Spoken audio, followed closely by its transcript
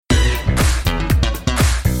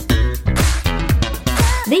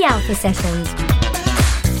The Alpha Sessions.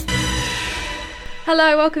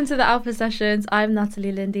 Hello, welcome to the Alpha Sessions. I'm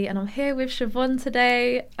Natalie Lindy and I'm here with Siobha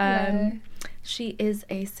today. She is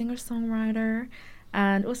a singer-songwriter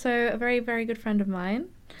and also a very, very good friend of mine.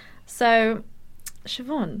 So,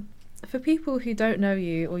 Siobha, for people who don't know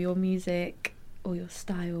you or your music or your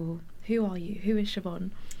style, who are you? Who is Siobha?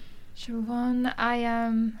 Siobha, I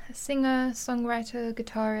am a singer, songwriter,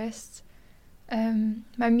 guitarist.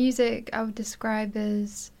 My music I would describe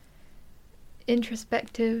as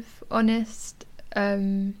introspective, honest,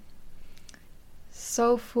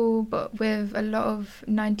 soulful, but with a lot of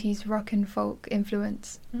 90s rock and folk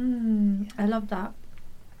influence. I love that.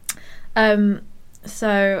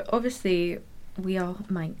 So obviously we are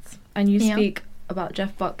mates, and you speak about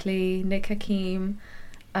Jeff Buckley, Nick Hakim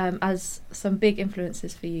as some big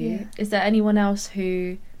influences for you. Yeah. Is there anyone else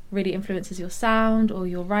who really influences your sound or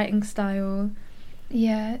your writing style?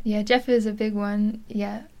 Yeah, Jeff is a big one.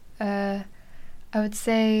 I would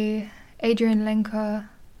say Adrian Lenker,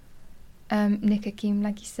 Nick Hakim,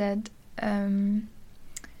 like you said.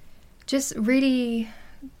 Just really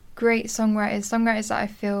great songwriters that I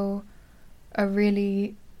feel are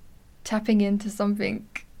really tapping into something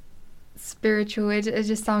spiritual. It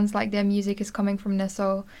just sounds like their music is coming from their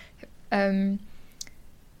soul. And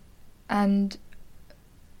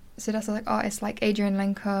so that's like artists like Adrian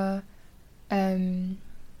Lenker,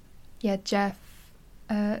 Jeff,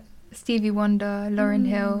 Stevie Wonder, Lauryn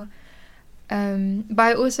Hill. But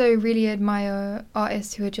I also really admire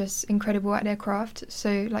artists who are just incredible at their craft.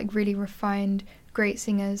 So like really refined, great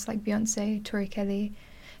singers like Beyonce, Tori Kelly,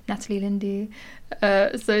 Natalie Lindy.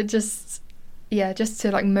 So just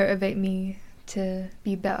to like motivate me to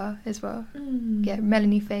be better as well. Yeah,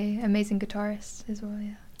 Melanie Faye, amazing guitarist as well.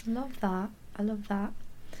 Yeah, I love that.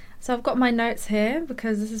 So I've got my notes here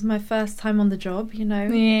because this is my first time on the job,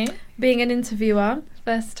 being an interviewer.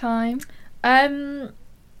 First time. Something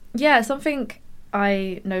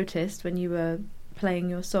I noticed when you were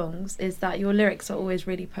playing your songs is that your lyrics are always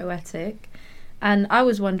really poetic. And I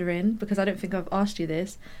was wondering, because I don't think I've asked you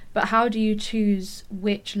this, but how do you choose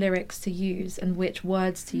which lyrics to use and which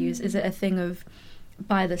words to use? Is it a thing of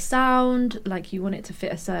by the sound, like you want it to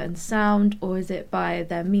fit a certain sound, or is it by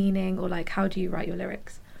their meaning, or like how do you write your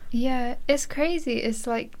lyrics? Yeah, it's crazy. It's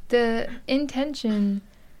like the intention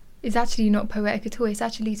is actually not poetic at all. It's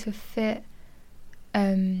actually to fit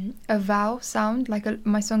a vowel sound. Like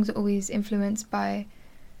my songs are always influenced by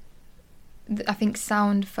I think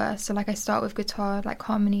sound first. So like I start with guitar, like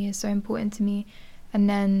harmony is so important to me, and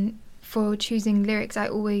then for choosing lyrics I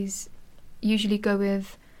always usually go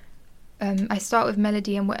with I start with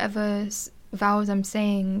melody and whatever vowels I'm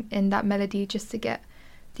saying in that melody, just to get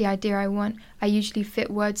the idea I want, I usually fit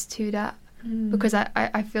words to that, because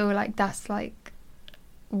I feel like that's like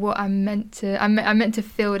what I'm meant to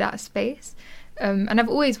fill that space, and I've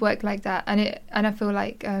always worked like that, and I feel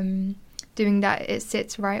like doing that, it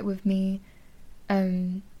sits right with me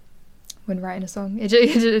when writing a song. It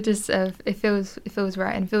just it feels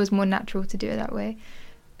right and feels more natural to do it that way,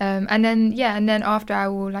 and then after I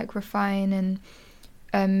will like refine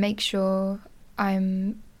and make sure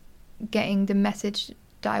I'm getting the message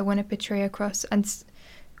that I want to portray across, and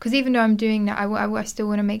because even though I'm doing that, I still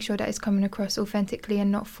want to make sure that it's coming across authentically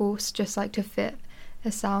and not forced, just like to fit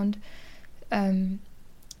a sound. Then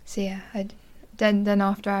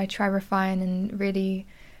after I try refine and really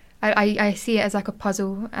I see it as like a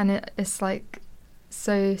puzzle, and it's like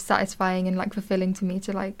so satisfying and like fulfilling to me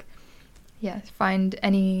to like find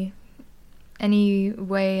any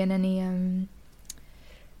way and any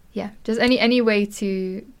just any way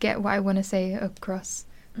to get what I want to say across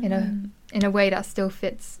in a way that still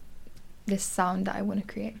fits this sound that I want to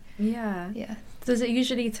create. Yeah. Does it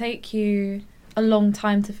usually take you a long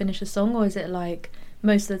time to finish a song, or is it like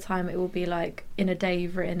most of the time it will be like in a day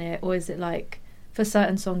you've written it, or is it like for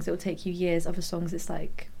certain songs it will take you years, other songs it's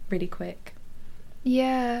like really quick?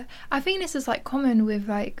 Yeah, I think this is like common with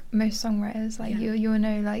like most songwriters. Like you'll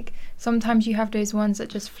know, like sometimes you have those ones that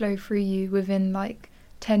just flow through you within like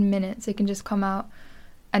 10 minutes. It can just come out,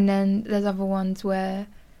 and then there's other ones where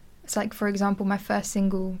it's like, for example, my first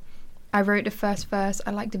single, I wrote the first verse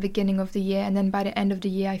at like the beginning of the year, and then by the end of the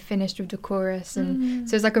year I finished with the chorus, and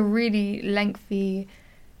so it's like a really lengthy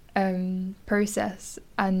process.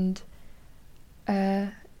 And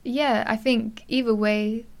I think either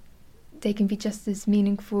way they can be just as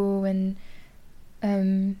meaningful, and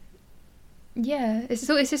it's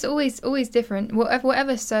just always different.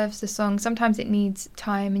 Whatever serves the song. Sometimes it needs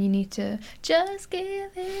time, and you need to just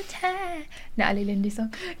give it time. Natalie Lindy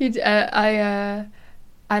song.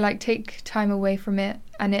 I like take time away from it,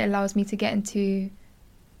 and it allows me to get into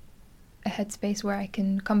a headspace where I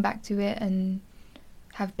can come back to it and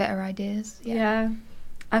have better ideas. Yeah.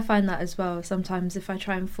 I find that as well. Sometimes if I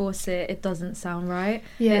try and force it, it doesn't sound right.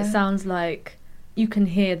 Yeah. It sounds like you can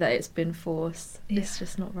hear that it's been forced. Yeah. It's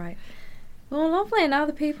just not right. Well, lovely. Now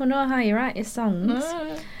the people know how you write your songs.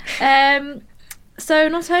 So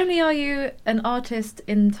not only are you an artist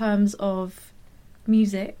in terms of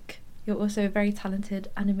music, you're also a very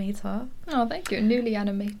talented animator. Oh, thank you. Newly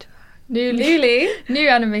animator. Newly? New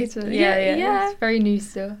animator. Yeah. Yeah. It's very new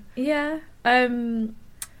still. Yeah.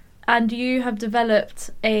 And you have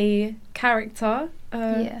developed a character,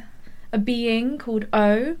 a being called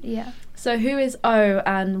O. Yeah. So who is O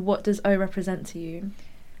and what does O represent to you?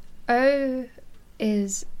 O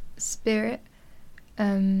is spirit,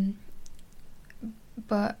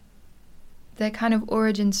 but the kind of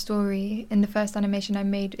origin story in the first animation I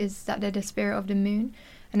made is that they're the spirit of the moon,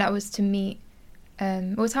 and that was to meet.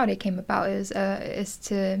 It was how they came about. Is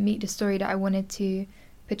to meet the story that I wanted to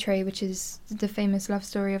portray, which is the famous love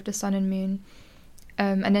story of the sun and moon,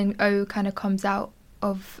 and then O kind of comes out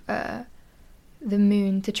of the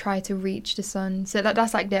moon to try to reach the sun. So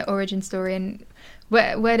that's like their origin story and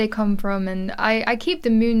where they come from. And I keep the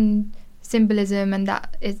moon symbolism and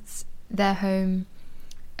that it's their home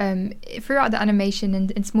throughout the animation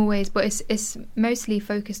in small ways, but it's mostly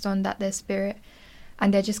focused on that they're spirit,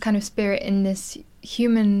 and they're just kind of spirit in this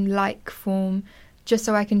human-like form, just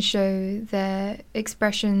so I can show their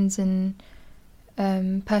expressions and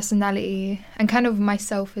personality and kind of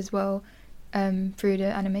myself as well through the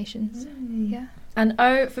animations. Yeah. And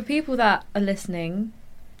O, for people that are listening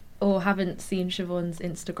or haven't seen Siobhan's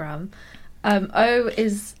Instagram, O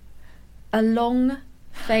is a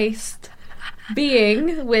long-faced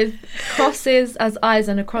being with crosses as eyes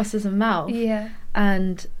and a cross as a mouth. Yeah.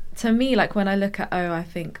 And to me, like when I look at O, I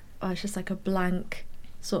think, it's just like a blank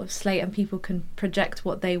sort of slate, and people can project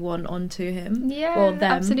what they want onto him. Yeah, or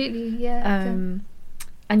them. absolutely. Yeah.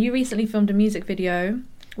 And you recently filmed a music video,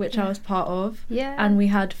 which I was part of. Yeah. And we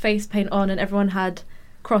had face paint on, and everyone had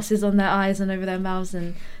crosses on their eyes and over their mouths,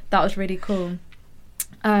 and that was really cool.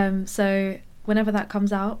 So whenever that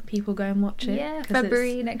comes out, people go and watch it. Yeah,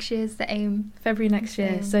 February next year is the aim. February next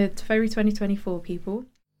year. So February 2024, people.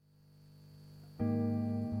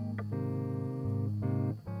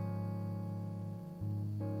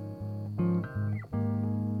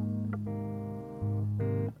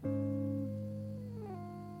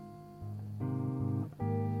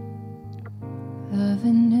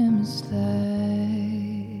 Loving him is like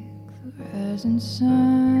the rising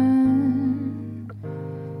sun.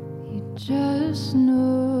 You just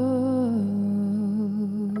know.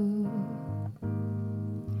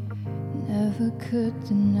 Never could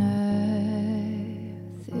deny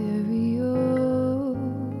the ethereal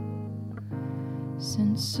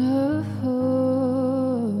sense of home.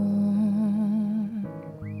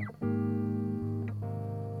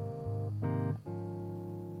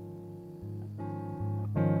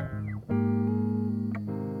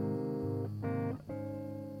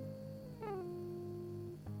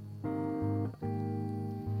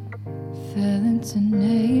 Fell into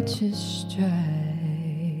nature's stride,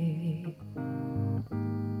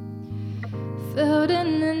 felt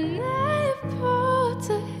in the night brought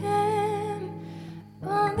to him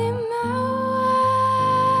only my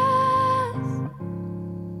words.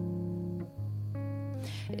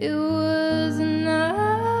 It was enough,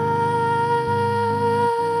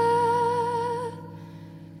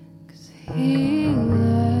 'cause he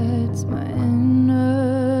lights my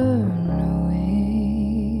inner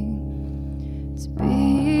knowing. It's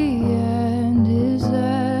beyond his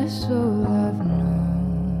eyes, so I've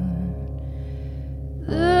known.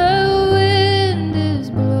 The wind is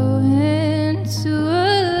blowing to a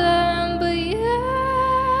line, but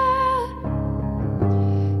yeah,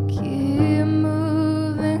 keep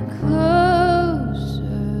moving closer,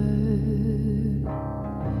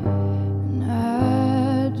 and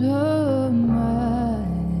I don't mind.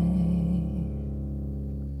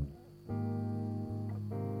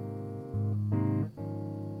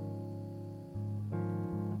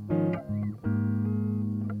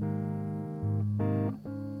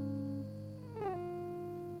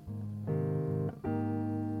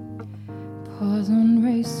 Pause on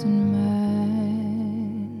racing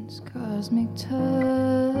minds, cosmic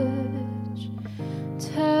touch,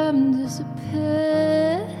 time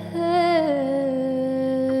disappears.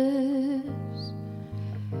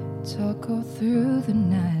 Talk all through the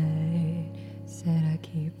night, said I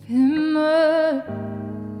keep him up.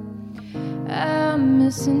 I'm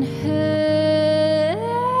missing him.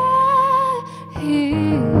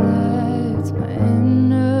 He lights my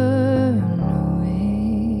inner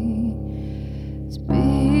knowing. It's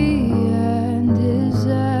beyond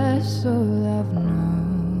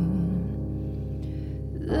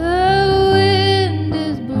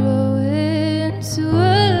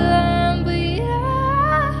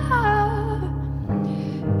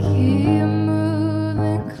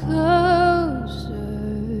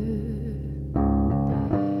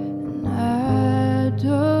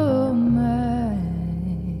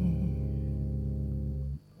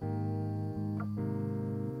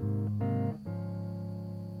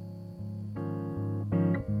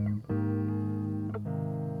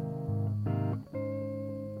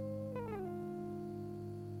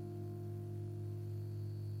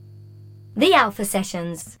The Alpha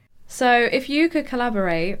Sessions. So, if you could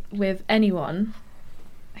collaborate with anyone,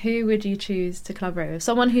 who would you choose to collaborate with?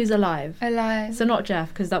 Someone who's alive. Alive. So not Jeff,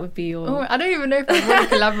 because that would be your... Oh, I don't even know if I want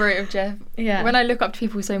to collaborate with Jeff. Yeah. When I look up to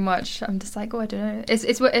people so much, I'm just like, oh, I don't know.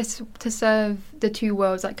 It's to serve the two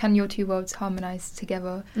worlds. Like, can your two worlds harmonise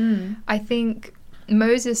together? I think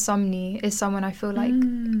Moses Sumney is someone I feel like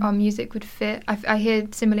our music would fit. I hear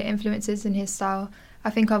similar influences in his style. I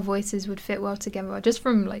think our voices would fit well together, just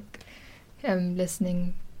from like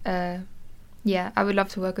listening. Yeah, I would love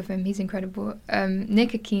to work with him. He's incredible.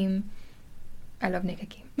 Nick Hakim, I love Nick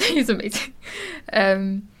Hakim. He's amazing.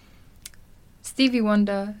 Stevie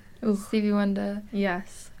Wonder. Ooh. Stevie Wonder.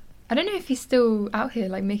 Yes. I don't know if he's still out here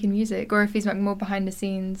like making music or if he's like more behind the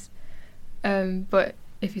scenes. But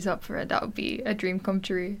if he's up for it, that would be a dream come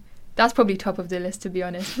true. That's probably top of the list, to be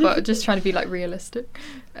honest. But just trying to be like realistic.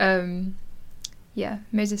 Yeah,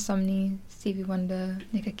 Moses Sumney, Stevie Wonder,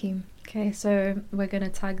 Nick Hakim. Okay, so we're going to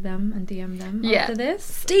tag them and DM them after this.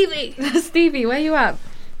 Stevie! Stevie, where you at?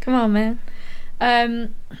 Come on, man.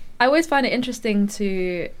 I always find it interesting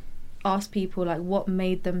to ask people, like, what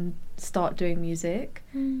made them start doing music?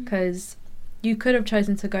 Because you could have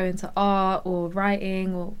chosen to go into art or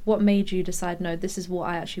writing, or what made you decide, no, this is what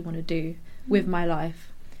I actually want to do with my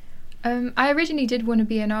life? I originally did want to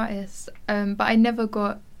be an artist, but I never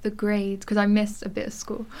got the grades because I missed a bit of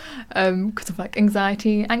school because of like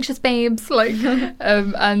anxiety, anxious babes, like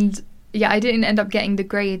and yeah, I didn't end up getting the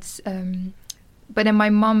grades, but then my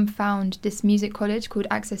mum found this music college called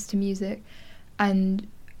Access to Music, and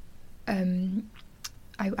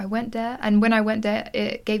I went there, and when I went there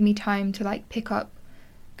it gave me time to like pick up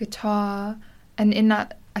guitar, and in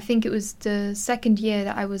that, I think it was the second year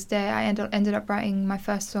that I was there, I ended up writing my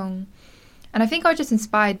first song. And I think I was just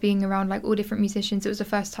inspired being around like all different musicians. It was the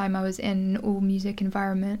first time I was in an all music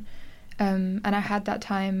environment, and I had that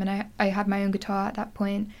time, and I had my own guitar at that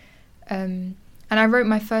point, and I wrote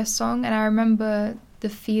my first song, and I remember the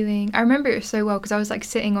feeling. I remember it so well because I was like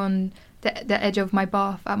sitting on the edge of my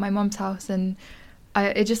bath at my mom's house, and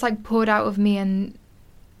it just like poured out of me, and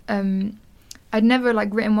I'd never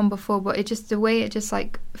like written one before, but it just, the way it just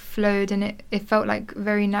like flowed, and it felt like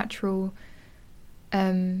very natural.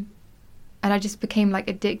 And I just became like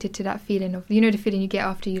addicted to that feeling of, you know, the feeling you get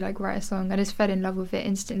after you like write a song. I just fell in love with it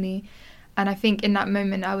instantly. And I think in that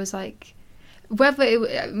moment I was like, whether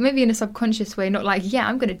it, maybe in a subconscious way, not like, yeah,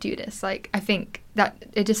 I'm going to do this. Like, I think that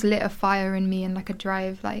it just lit a fire in me and like a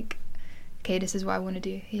drive, like, okay, this is what I want to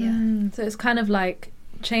do. Yeah. So it's kind of like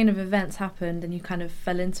chain of events happened and you kind of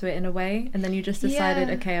fell into it in a way. And then you just decided,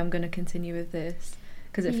 okay, I'm going to continue with this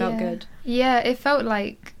because it felt good. Yeah, it felt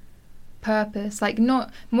like purpose, like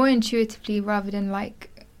not more intuitively rather than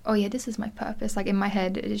like, oh yeah, this is my purpose. Like in my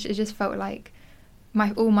head, it just felt like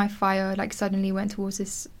all my fire like suddenly went towards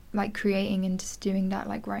this, like creating and just doing that,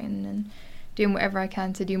 like writing and doing whatever I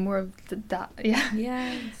can to do more of that. Yeah.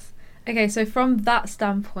 Yes. Okay, so from that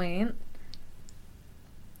standpoint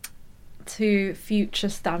to future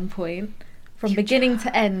standpoint, from beginning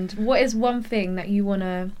to end, what is one thing that you want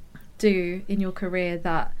to do in your career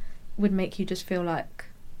that would make you just feel like,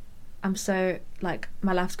 I'm so, like,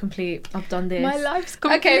 my life's complete, I've done this. My life's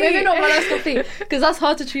complete. Okay, maybe not my life's complete, because that's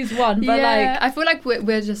hard to choose one, but yeah, like... I feel like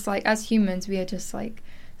we're just, like, as humans, we are just, like,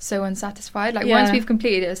 so unsatisfied. Like, once we've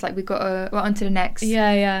completed it, it's like, we're on to the next.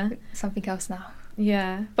 Yeah. Something else now.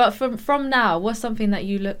 Yeah. But from now, what's something that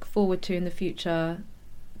you look forward to in the future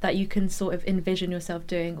that you can sort of envision yourself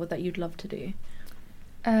doing or that you'd love to do?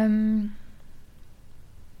 There's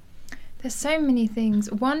so many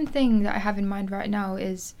things. One thing that I have in mind right now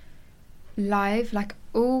is live. Like,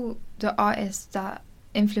 all the artists that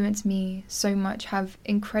influence me so much have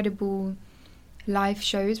incredible live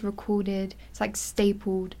shows recorded. It's like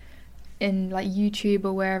stapled in like YouTube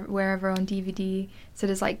or wherever on DVD. So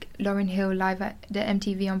there's like Lauryn Hill live at the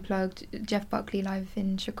MTV Unplugged, Jeff Buckley live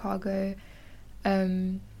in Chicago.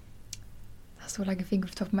 That's all I can think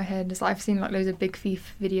of the top of my head. It's like I've seen like loads of Big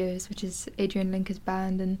Thief videos, which is Adrian Linker's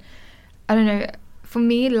band, and I don't know, for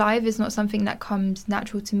me live is not something that comes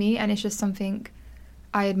natural to me, and it's just something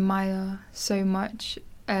I admire so much,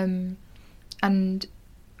 and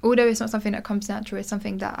although it's not something that comes natural, it's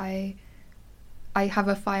something that I have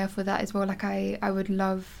a fire for that as well. Like I would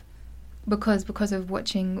love, because of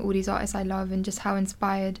watching all these artists I love and just how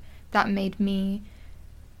inspired that made me.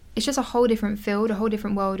 It's just a whole different field, a whole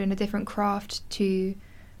different world, and a different craft to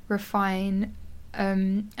refine,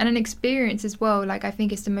 and an experience as well. Like, I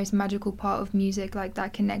think it's the most magical part of music, like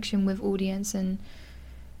that connection with audience, and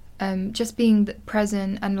just being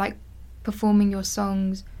present and like performing your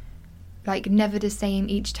songs like never the same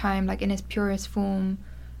each time, like in its purest form.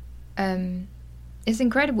 it's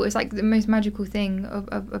incredible. It's like the most magical thing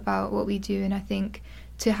about what we do, and I think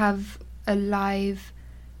to have a live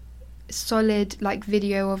solid like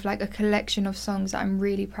video of like a collection of songs that I'm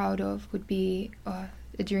really proud of would be a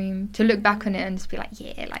dream. To look back on it and just be like,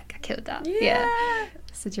 yeah, like I killed that. Yeah.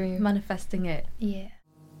 It's a dream. Manifesting it. Yeah.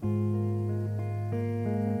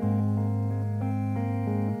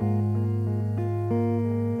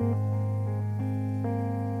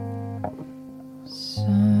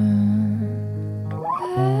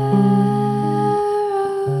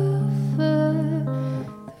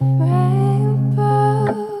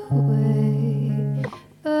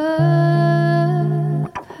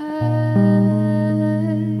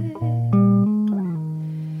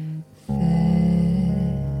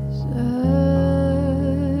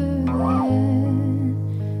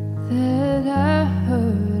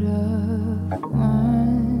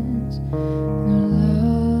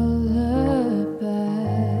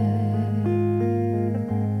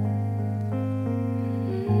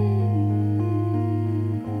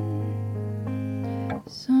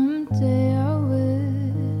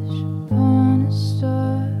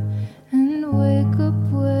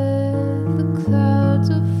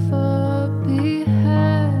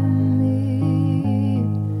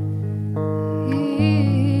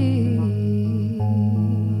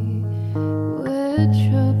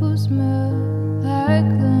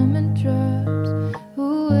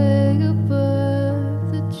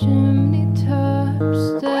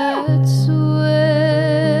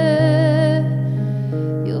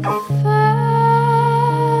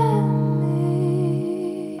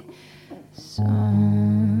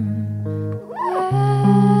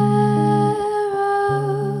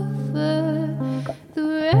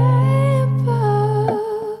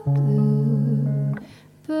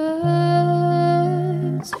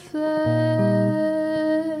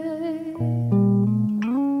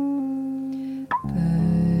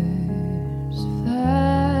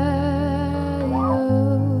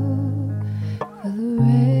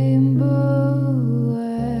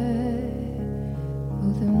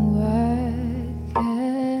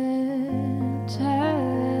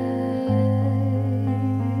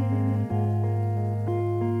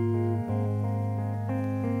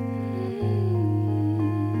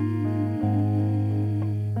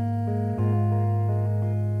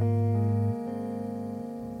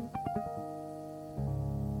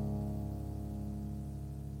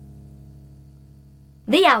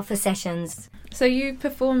 The Alpha Sessions. So you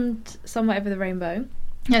performed Somewhere Over the Rainbow.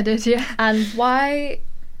 I did, yeah. And why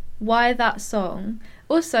that song?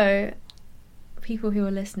 Also, people who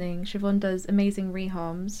are listening, Siobha does amazing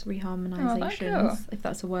reharmonizations, if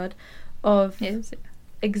that's a word, of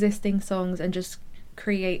existing songs and just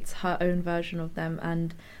creates her own version of them.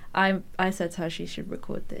 And I said to her she should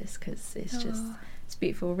record this because it's just... It's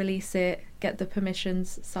beautiful. Release it. Get the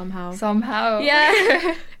permissions somehow.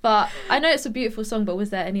 Yeah. But I know it's a beautiful song, but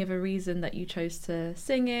was there any other reason that you chose to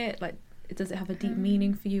sing it? Like, does it have a deep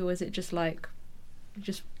meaning for you, or is it just like you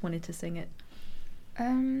just wanted to sing it?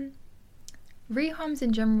 Reharms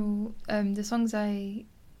in general, the songs I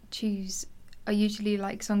choose are usually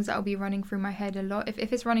like songs that will be running through my head a lot.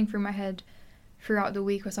 If it's running through my head throughout the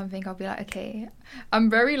week or something, I'll be like, okay, I'm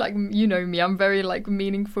very like, you know me, I'm very like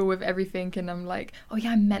meaningful with everything, and I'm like, oh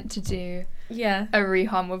yeah, I'm meant to do a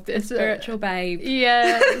reharm of this spiritual babe.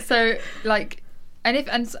 Yeah. So like,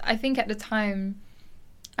 and I think at the time,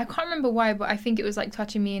 I can't remember why, but I think it was like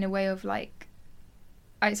touching me in a way of like,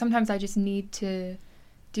 sometimes I just need to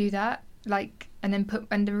do that, like, and then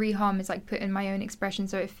the reharm is like put in my own expression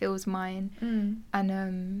so it feels mine,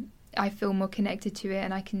 and I feel more connected to it,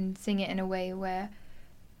 and I can sing it in a way where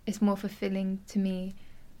it's more fulfilling to me.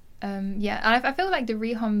 And I feel like the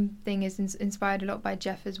reharm thing is inspired a lot by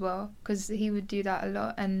Jeff as well, because he would do that a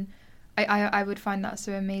lot, and I would find that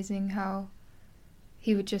so amazing how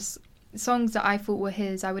he would just... Songs that I thought were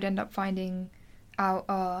his, I would end up finding out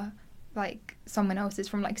are like someone else's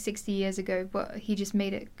from like 60 years ago, but he just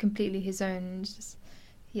made it completely his own. And just,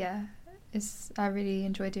 I really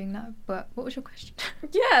enjoy doing that. But what was your question?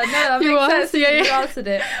 Yeah, no, that makes sense. You answered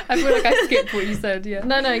it. I feel like I skipped what you said. Yeah.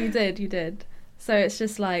 No, you did. So it's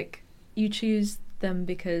just like you choose them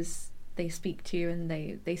because they speak to you and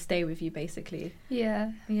they stay with you, basically.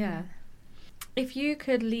 Yeah. If you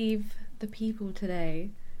could leave the people today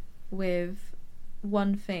with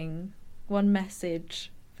one thing, one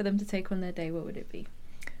message for them to take on their day, what would it be?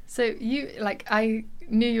 So I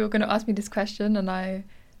knew you were going to ask me this question, and I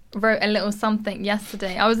wrote a little something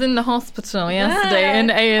yesterday. I was in the hospital yesterday in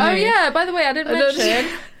A&E. Oh yeah, by the way, I didn't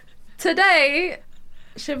mention today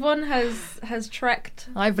Siobha has trekked.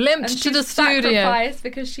 I've limped to the studio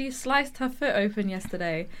because she sliced her foot open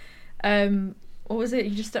yesterday. Or was it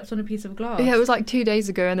you just stepped on a piece of glass? Yeah, it was like 2 days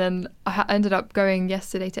ago, and then I ended up going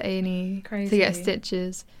yesterday to A&E to get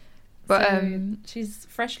stitches. But so she's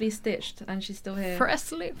freshly stitched and she's still here.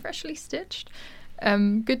 Freshly stitched.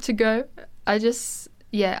 Good to go.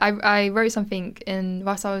 I wrote something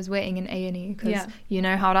whilst I was waiting in A&E, because you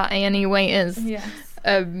know how that A&E wait is. Yes.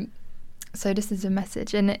 So this is a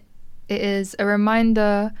message, and it is a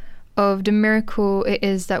reminder of the miracle it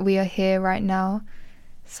is that we are here right now.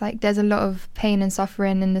 It's like there's a lot of pain and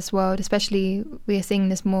suffering in this world, especially we are seeing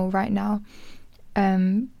this more right now.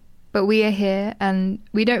 But we are here, and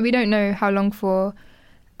we don't know how long for,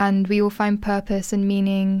 and we will find purpose and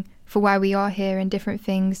meaning for why we are here in different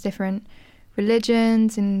things, different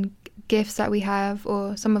religions and gifts that we have,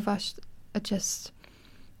 or some of us are just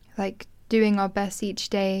like doing our best each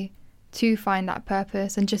day to find that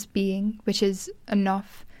purpose and just being, which is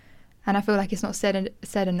enough. And I feel like it's not said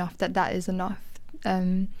enough that is enough.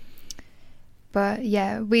 But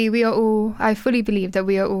yeah, we are all, I fully believe that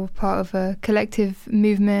we are all part of a collective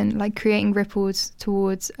movement, like creating ripples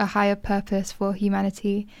towards a higher purpose for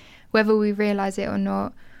humanity, whether we realize it or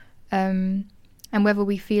not, and whether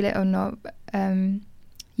we feel it or not.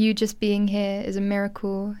 You just being here is a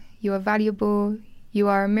miracle. You are valuable. You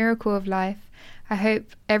are a miracle of life. I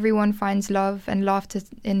hope everyone finds love and laughter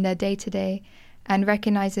in their day-to-day and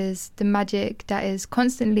recognizes the magic that is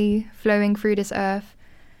constantly flowing through this earth.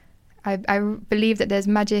 I believe that there's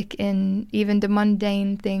magic in even the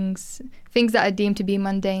mundane things that are deemed to be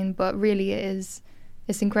mundane, but really it's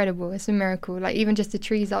incredible. It's a miracle. Like even just the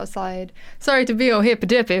trees outside. Sorry to be all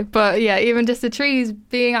hippy-dippy, but yeah, even just the trees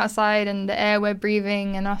being outside and the air we're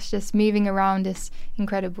breathing and us just moving around is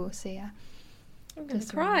incredible. So yeah. I'm going to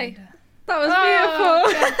cry. That was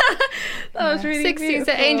beautiful. Yeah. That was really 16,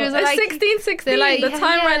 beautiful. The angels are like 16. Like, the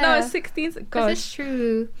time right now is 16. Gosh, it's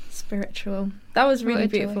true. Spiritual. That was really What a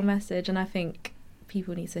beautiful joy. message, and I think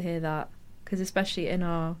people need to hear that, because especially in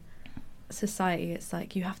our society, it's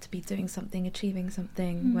like you have to be doing something, achieving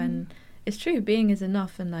something, when it's true, being is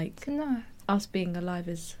enough, and like No, us being alive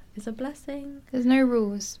is a blessing. there's no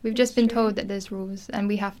rules. We've just It's been true. told that there's rules, and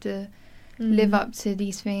we have to live up to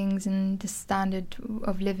these things and the standard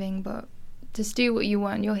of living, but just do what you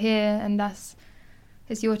want. You're here, and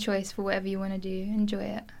it's your choice for whatever you want to do. Enjoy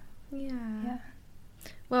it. Yeah.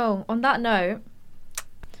 Well, on that note,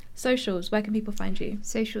 socials, where can people find you?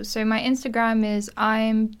 Socials. So my Instagram is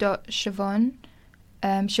I'm.Siobhan.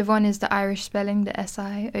 Siobhan is the Irish spelling, the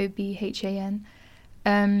Siobhan.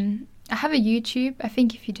 I have a YouTube. I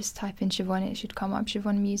think if you just type in Siobhan, it should come up,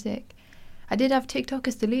 Siobhan Music. I did have TikTok,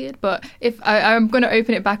 it's deleted, but if I'm going to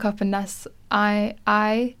open it back up, and that's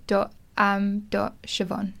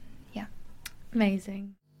I.am.Siobhan. Yeah.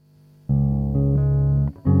 Amazing.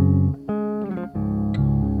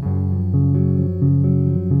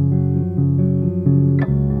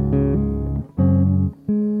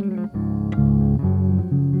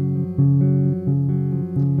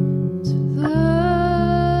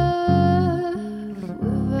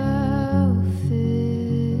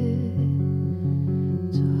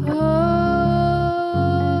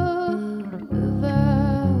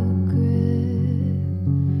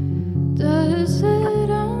 Does it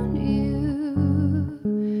own you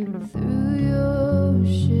through your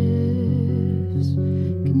shifts?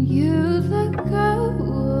 Can you let go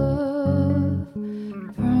of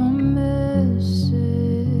promises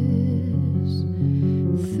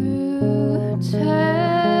through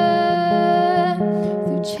time,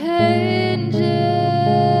 through changes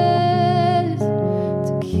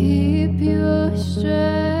to keep your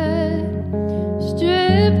strength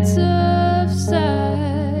stripped